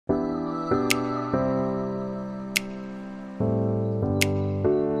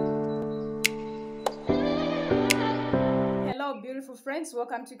Beautiful friends,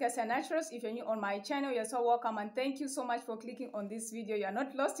 welcome to Cassia Naturals. If you're new on my channel, you're so welcome, and thank you so much for clicking on this video. You're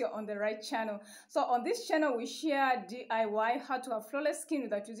not lost, you're on the right channel. So on this channel we share DIY, how to have flawless skin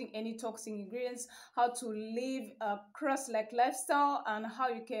without using any toxic ingredients, how to live a cross-like lifestyle, and how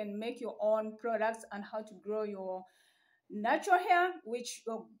you can make your own products, and how to grow your natural hair, which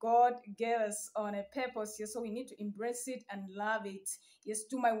God gave us on a purpose. Yes, so we need to embrace it and love it. Yes,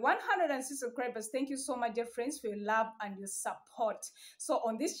 to my 106 subscribers, thank you so much, dear friends, for your love and your support. So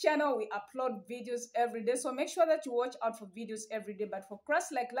on this channel we upload videos every day, so make sure that you watch out for videos every day. But for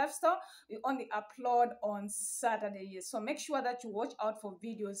Christ-like lifestyle, we only upload on Saturday. Yes, so make sure that you watch out for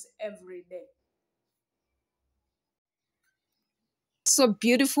videos every day. So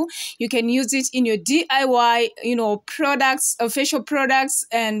beautiful. You can use it in your DIY, products, facial products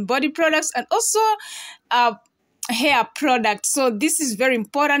and body products, and also hair products. So this is very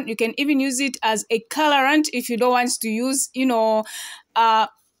important. You can even use it as a colorant if you don't want to use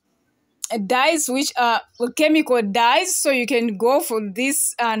dyes, which are chemical dyes. So you can go for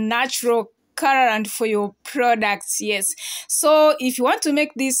this natural colorant for your products. Yes, so if you want to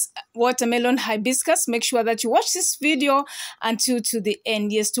make this watermelon hibiscus, make sure that you watch this video until to the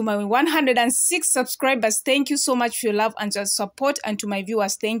end. Yes, to my 106 subscribers, thank you so much for your love and your support, and to my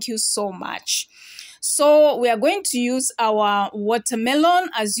viewers, thank you so much. So we are going to use our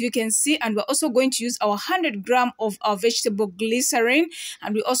watermelon, as you can see, and we're also going to use our 100 grams of our vegetable glycerin,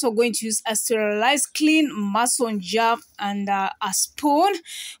 and we're also going to use a sterilized clean mason jar and a spoon.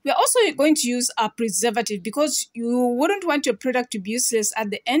 We're also going to use a preservative because you wouldn't want your product to be useless at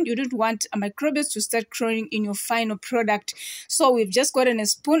the end. You don't want microbes to start crawling in your final product. So we've just gotten a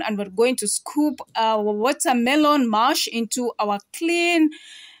spoon, and we're going to scoop our watermelon mash into our clean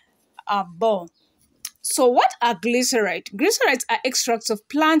bowl. So what are glycerite? Glycerites are extracts of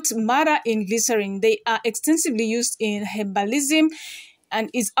plant matter in glycerin. They are extensively used in herbalism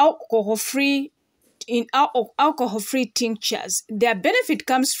and is alcohol-free in alcohol-free tinctures. Their benefit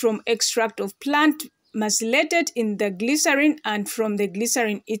comes from extract of plant methylated in the glycerin and from the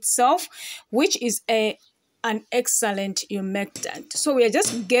glycerin itself, which is an excellent humectant. So we are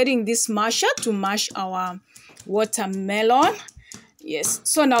just getting this masher to mash our watermelon. Yes,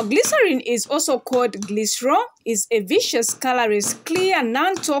 so now glycerin is also called glycerol, is a viscous, colorless, clear,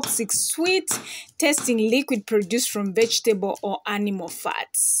 non-toxic, sweet-tasting liquid produced from vegetable or animal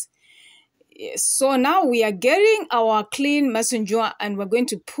fats. Yes, so now we are getting our clean mason jar, and we're going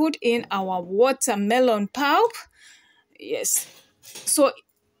to put in our watermelon pulp. Yes, so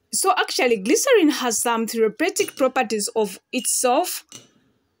actually glycerin has some therapeutic properties of itself,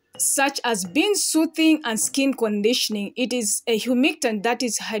 such as being soothing and skin conditioning. It is a humectant that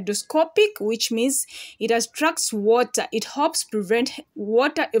is hydroscopic, which means it attracts water. It helps prevent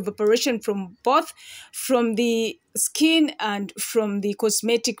water evaporation from both from the skin and from the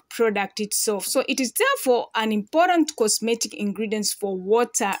cosmetic product itself. So it is therefore an important cosmetic ingredient for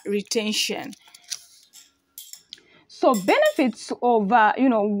water retention. So benefits of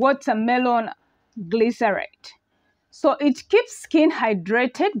watermelon glycerite. So it keeps skin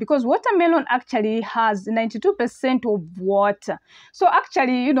hydrated because watermelon actually has 92% of water. So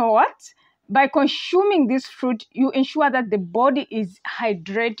actually, you know what? By consuming this fruit, you ensure that the body is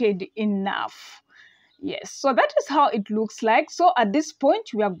hydrated enough. Yes, so that is how it looks like. So at this point,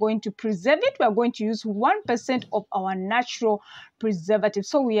 we are going to preserve it. We are going to use 1% of our natural preservative.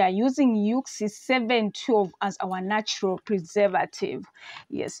 So we are using Yuxi 712 as our natural preservative.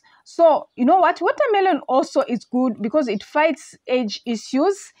 Yes, so you know what? Watermelon also is good because it fights age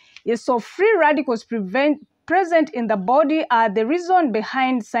issues. Yes, so free radicals present in the body are the reason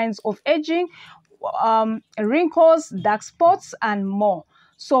behind signs of aging, wrinkles, dark spots, and more.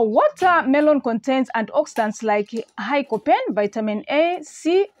 So watermelon contains antioxidants like lycopene, vitamin A,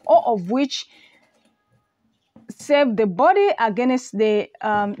 C, all of which save the body against the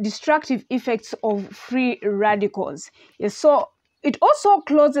destructive effects of free radicals. Yes, so it also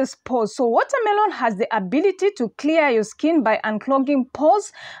closes pores. So watermelon has the ability to clear your skin by unclogging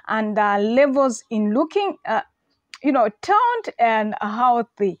pores and levels in looking toned and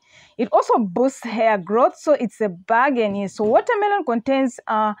healthy. It also boosts hair growth, so it's a bargain. So watermelon contains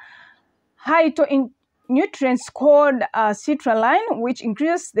nutrients called citrulline, which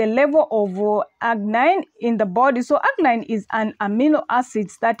increases the level of adenine in the body. So adenine is an amino acid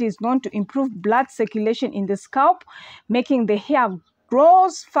that is known to improve blood circulation in the scalp, making the hair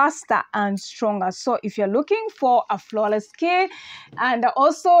grows faster and stronger. So if you're looking for a flawless skin and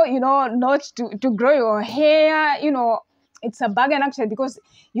also not to grow your hair it's a bargain actually, because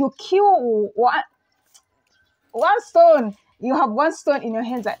you kill one stone. You have one stone in your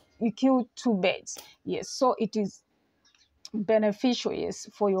hands that you kill two birds. Yes, so it is beneficial, yes,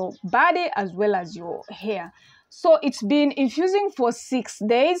 for your body as well as your hair. So it's been infusing for 6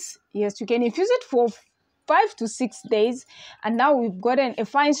 days. Yes, you can infuse it for 5 to 6 days, and now we've gotten a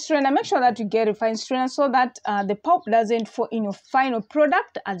fine strainer. Make sure that you get a fine strainer so that the pulp doesn't fall in your final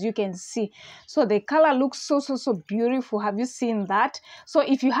product, as you can see. So the color looks so beautiful. Have you seen that? So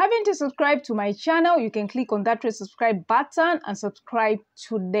if you haven't subscribed to my channel, you can click on that red subscribe button and subscribe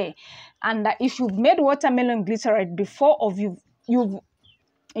today. And if you've made watermelon glycerite before, or you've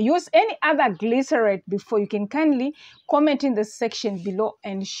use any other glycerite before, you can kindly comment in the section below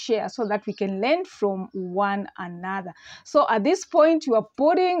and share so that we can learn from one another. So at this point, you are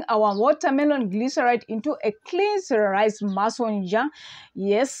putting our watermelon glycerite into a clean sterilized mason jar.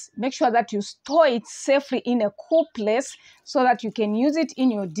 Yes, make sure that you store it safely in a cool place so that you can use it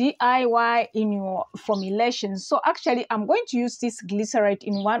in your DIY, in your formulations. So actually, I'm going to use this glycerite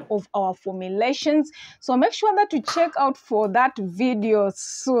in one of our formulations. So make sure that you check out for that video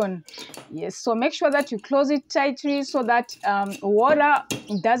soon. Yes, so make sure that you close it tightly so that water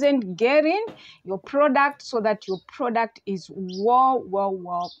doesn't get in your product, so that your product is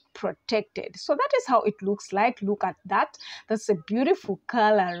well protected. So that is how it looks like. Look at that. That's a beautiful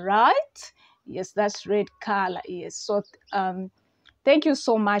color, right? Yes, that's red color. Yes, so thank you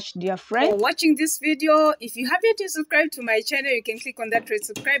so much, dear friend, for watching this video. If you haven't subscribed to my channel, you can click on that red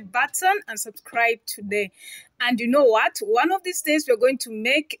subscribe button and subscribe today. And you know what? One of these days, we're going to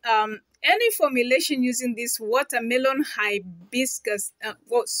make any formulation using this watermelon hibiscus,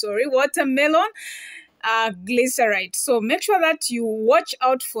 watermelon glycerite. So make sure that you watch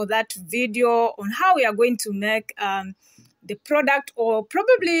out for that video on how we are going to make the product, or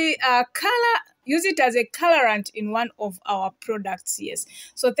probably use it as a colorant in one of our products. Yes,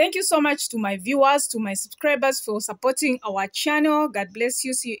 so thank you so much to my viewers, to my subscribers, for supporting our channel. God bless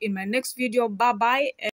you. See you in my next video. Bye bye.